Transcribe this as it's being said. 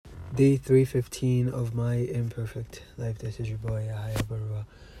day 315 of my imperfect life. This is your boy Yahya Barua.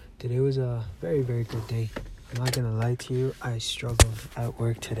 Today was a very, very good day. I'm not gonna lie to you, I struggled at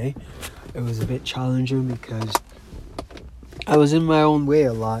work today. It was a bit challenging because I was in my own way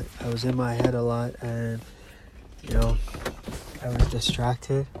a lot. I was in my head a lot, and I was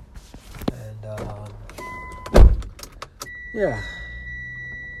distracted. And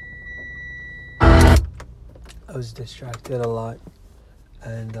I was distracted a lot,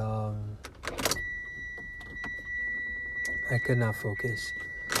 and I could not focus.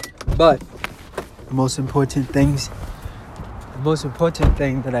 But the most important thing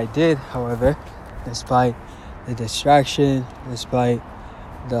that I did, however, despite the distraction, despite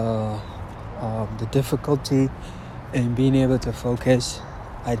the difficulty in being able to focus,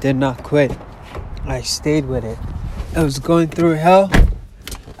 I did not quit. I stayed with it. I was going through hell,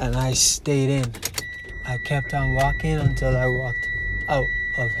 and I stayed in. I kept on walking until I walked out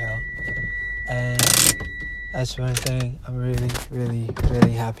of hell. And that's one thing I'm really, really,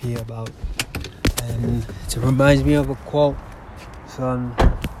 really happy about. And it reminds me of a quote from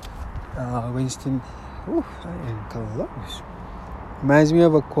Winston. I am close. Reminds me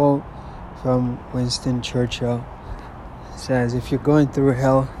of a quote from Winston Churchill. It says, if you're going through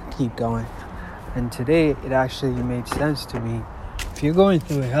hell, keep going. And today, it actually made sense to me. If you're going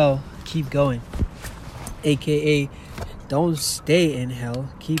through hell, keep going. AKA, don't stay in hell.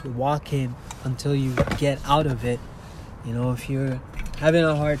 Keep walking until you get out of it. If you're having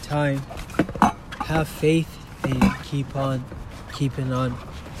a hard time, have faith and keep on keeping on,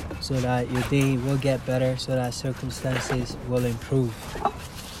 so that your day will get better, so that circumstances will improve.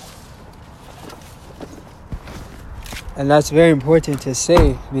 And that's very important to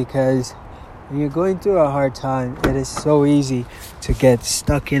say, because when you're going through a hard time, it is so easy to get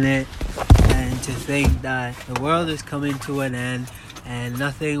stuck in it and to think that the world is coming to an end and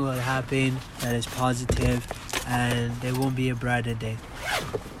nothing will happen that is positive and there won't be a brighter day.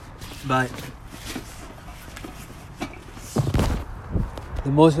 But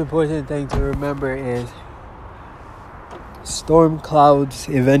the most important thing to remember is storm clouds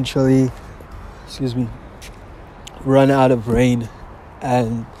eventually run out of rain,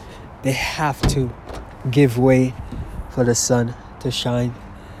 and they have to give way for the sun to shine.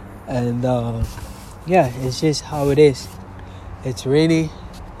 And it's just how it is. It's rainy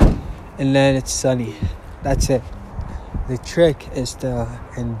and then it's sunny. That's it. The trick is to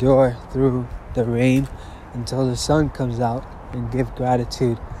endure through the rain until the sun comes out and give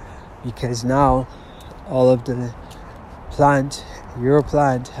gratitude, because now all of your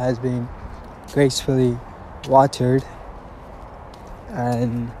plant has been gracefully watered,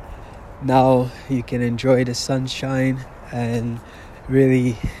 and now you can enjoy the sunshine and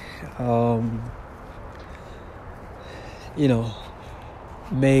really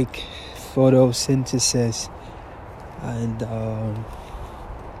make photosynthesis. And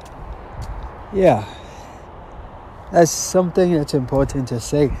that's something that's important to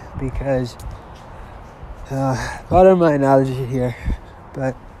say, because pardon my analogy here,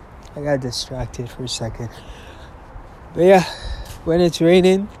 but I got distracted for a second. But when it's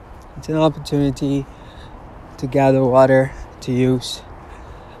raining, it's an opportunity to gather water to use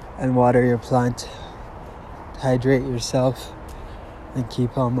and water your plant, hydrate yourself, and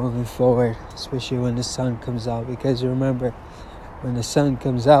keep on moving forward, especially when the sun comes out. Because remember, when the sun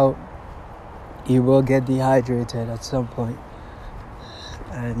comes out, you will get dehydrated at some point.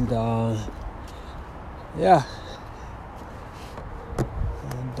 And I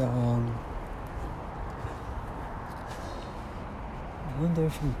wonder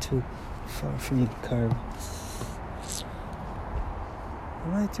if I'm too far from the curb.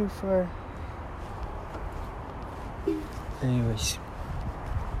 Am I too far? Anyways,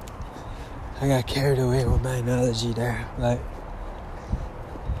 I got carried away with my analogy there, but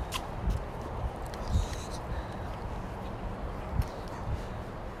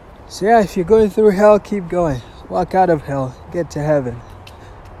if you're going through hell, keep going. Walk out of hell, get to heaven,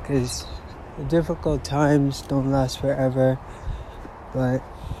 because the difficult times don't last forever, or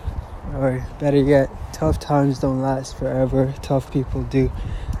better yet, tough times don't last forever. Tough people do,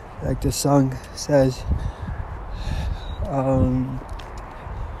 like the song says.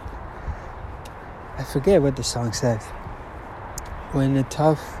 I forget what the song says. When the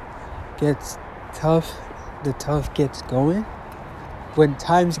tough gets tough, the tough gets going. When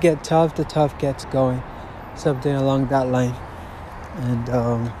times get tough, the tough gets going. Something along that line. And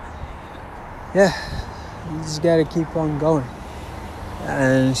you just gotta keep on going.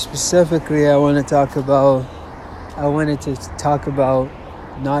 And specifically, I wanted to talk about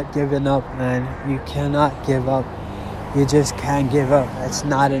not giving up, man. You cannot give up. You just can't give up. It's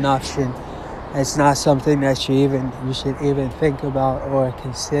not an option. It's not something that you should even think about or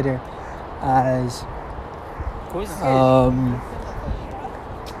consider as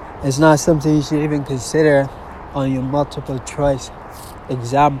it's not something you should even consider on your multiple choice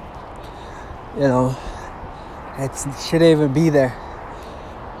exam. You know, it shouldn't even be there.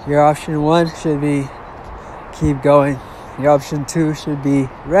 Your option 1 should be keep going. Your option 2 should be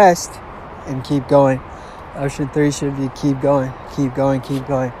rest and keep going. Option 3 should be keep going.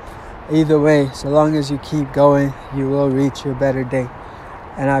 Either way, so long as you keep going, you will reach your better day.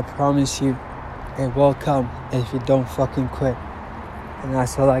 And I promise you, it will come if you don't fucking quit. And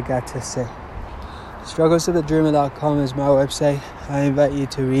that's all I got to say. strugglesofthedreamer.com is my website. I invite you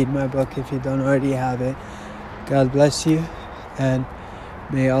to read my book if you don't already have it. God bless you, and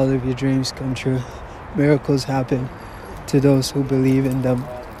may all of your dreams come true. Miracles happen to those who believe in them.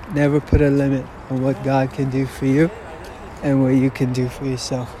 Never put a limit on what God can do for you and what you can do for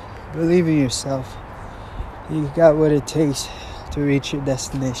yourself. Believe in yourself. You got what it takes to reach your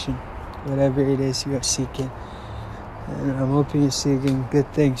destination, whatever it is you are seeking. And I'm hoping you're seeking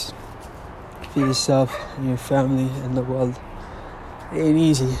good things for yourself and your family and the world. It ain't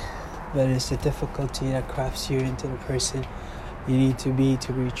easy, but it's the difficulty that crafts you into the person you need to be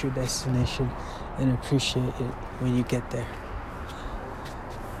to reach your destination, and appreciate it when you get there.